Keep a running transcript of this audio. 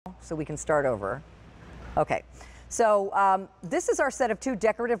so we can start over. Okay. So this is our set of 2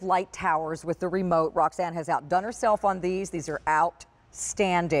 decorative light towers with the remote. Roxanne has outdone herself on these. These are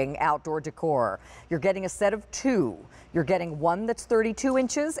outstanding outdoor decor. You're getting a set of 2. You're getting one that's 32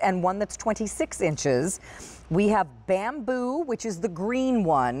 inches and one that's 26 inches. We have bamboo, which is the green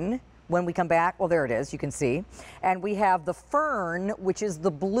one. When we come back, well, there it is, you can see. And we have the fern, which is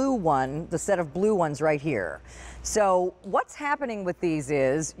the blue one, the set of blue ones right here. So what's happening with these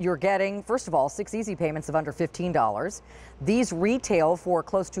is you're getting, first of all, 6 easy payments of under $15. These retail for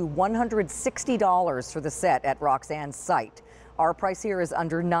close to $160 for the set at Roxanne's site. Our price here is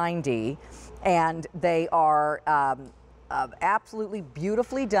under $90, and they are absolutely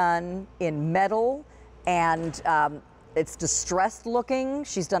beautifully done in metal, and it's distressed looking.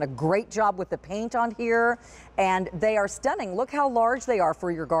 She's done a great job with the paint on here, and they are stunning. Look how large they are for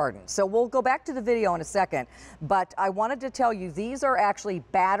your garden. So we'll go back to the video in a second, but I wanted to tell you these are actually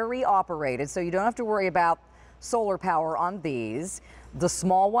battery operated, so you don't have to worry about solar power on these. The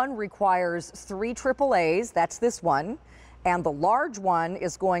small one requires 3 AAAs, that's this one, and the large one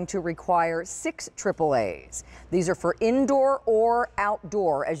is going to require 6 AAAs. These are for indoor or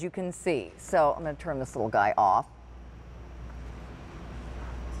outdoor, as you can see. So I'm going to turn this little guy off.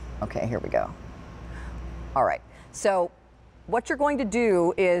 Okay, here we go. All right, so what you're going to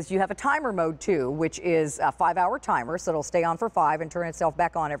do is you have a timer mode too, which is a 5-hour timer, so it'll stay on for 5 and turn itself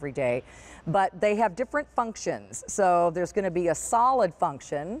back on every day. But they have different functions. So there's going to be a solid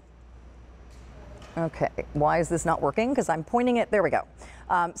function. Okay, why is this not working? Because I'm pointing it, there we go.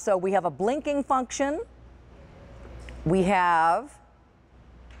 So we have a blinking function. We have,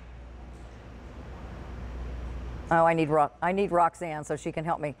 oh, I need Roxanne so she can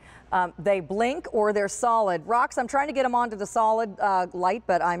help me. They blink or they're solid. Rox, I'm trying to get them onto the solid light,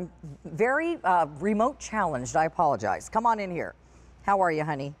 but I'm very remote challenged. I apologize. Come on in here. How are you,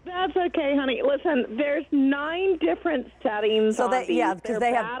 honey? That's okay, honey. Listen, there's 9 different settings on these. Yeah, because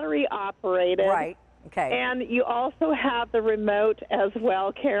they have battery operated. Right. Okay. And you also have the remote as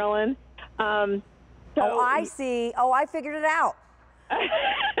well, Carolyn. Oh, I see. Oh, I figured it out.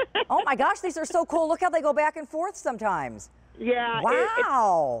 Oh my gosh, these are so cool. Look how they go back and forth sometimes. Yeah.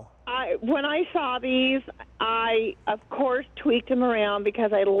 Wow. When I saw these, I, of course, tweaked them around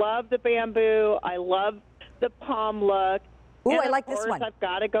because I love the bamboo. I love the palm look. Ooh, and I like this one. I've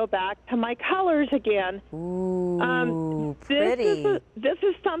got to go back to my colors again. Ooh, pretty. This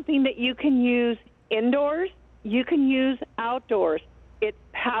is something that you can use indoors. You can use outdoors. It's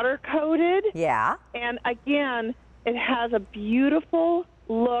powder coated. Yeah. And again, it has a beautiful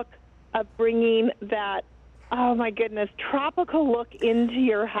look of bringing that, oh my goodness, tropical look into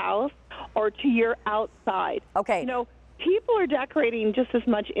your house or to your outside. Okay. You know, people are decorating just as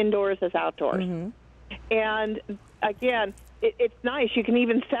much indoors as outdoors. Mm-hmm. And again, it's nice. You can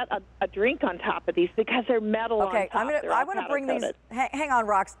even set a drink on top of these because they're metal okay, on top. I want to bring these. Hang on,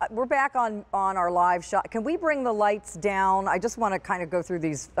 Rox. We're back on our live shot. Can we bring the lights down? I just want to kind of go through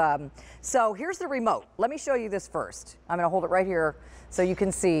these. So here's the remote. Let me show you this first. I'm going to hold it right here so you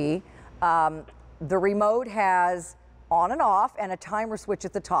can see. The remote has on and off and a timer switch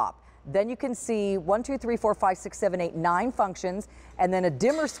at the top. Then you can see 1, 2, 3, 4, 5, 6, 7, 8, 9 functions, and then a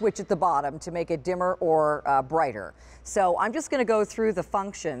dimmer switch at the bottom to make it dimmer or brighter. So I'm just going to go through the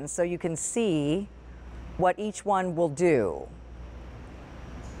functions so you can see what each one will do.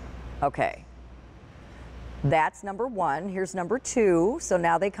 Okay. That's number 1. Here's number 2. So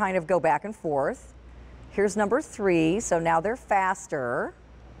now they kind of go back and forth. Here's number 3. So now they're faster.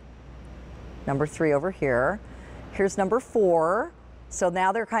 Number 3 over here. Here's number 4. So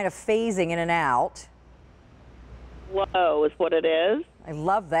now they're kind of phasing in and out. Whoa, is what it is. I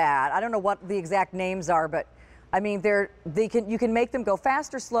love that. I don't know what the exact names are, but I mean, you can make them go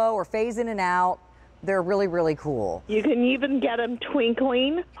fast or slow or phase in and out. They're really, really cool. You can even get them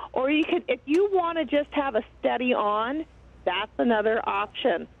twinkling, or you could, if you want to just have a steady on, that's another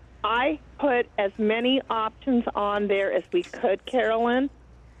option. I put as many options on there as we could, Carolyn,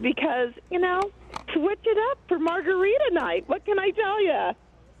 because, you know, switch it up for margarita night. What can I tell you?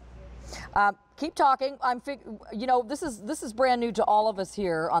 Keep talking. You know, this is brand new to all of us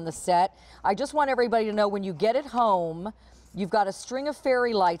here on the set. I just want everybody to know when you get it home, you've got a string of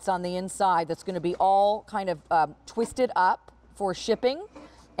fairy lights on the inside that's going to be all kind of twisted up for shipping,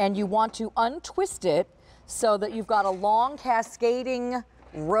 and you want to untwist it so that you've got a long cascading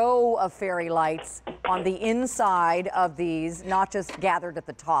row of fairy lights on the inside of these, not just gathered at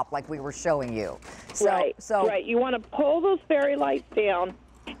the top like we were showing you. Right. You want to pull those fairy lights down,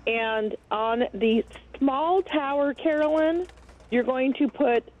 and on the small tower, Carolyn, you're going to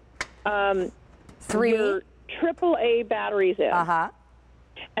put 3 your AAA batteries in.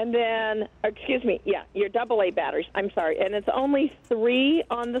 And then, excuse me, yeah, your AA batteries. I'm sorry. And it's only 3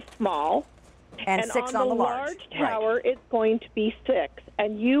 on the small. And 6 on the large tower, right. it's going to be 6.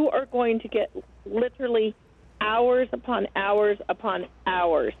 And you are going to get literally hours upon hours upon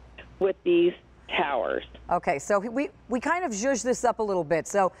hours with these towers. Okay, so we kind of zhuzh this up a little bit.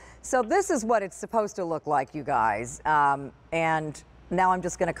 So this is what it's supposed to look like, you guys. And now I'm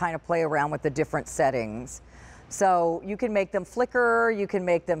just going to kind of play around with the different settings. So you can make them flicker, you can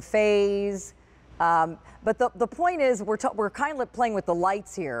make them phase. But the point is, we're kind of playing with the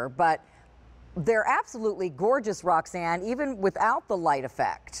lights here, but they're absolutely gorgeous, Roxanne, even without the light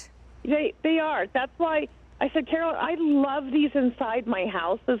effect. They are. That's why I said, Carol, I love these inside my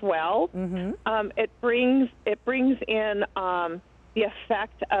house as well. Mm-hmm. It brings in the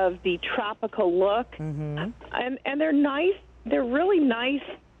effect of the tropical look, mm-hmm. and they're nice. They're really nice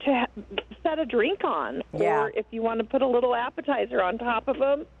to set a drink on, yeah. or if you want to put a little appetizer on top of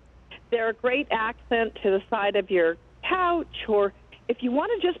them. They're a great accent to the side of your couch, or if you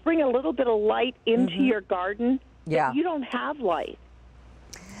want to just bring a little bit of light into mm-hmm. your garden, yeah. you don't have light.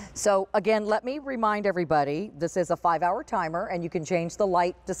 So again, let me remind everybody, this is a 5-hour timer, and you can change the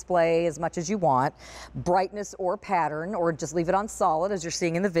light display as much as you want, brightness or pattern, or just leave it on solid as you're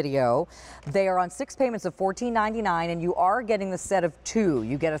seeing in the video. They are on 6 payments of $14.99, and you are getting the set of 2.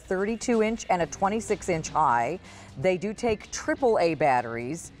 You get a 32-inch and a 26-inch high. They do take AAA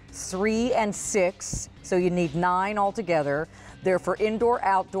batteries, 3 and 6, so you need 9 altogether. They're for indoor,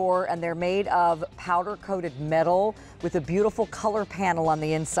 outdoor, and they're made of powder-coated metal with a beautiful color panel on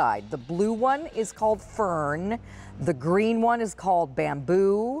the inside. The blue one is called Fern. The green one is called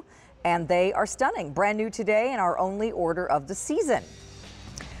Bamboo, and they are stunning. Brand new today and our only order of the season.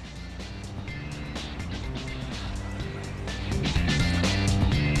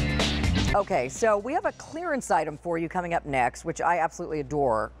 Okay, so we have a clearance item for you coming up next, which I absolutely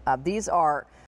adore. These are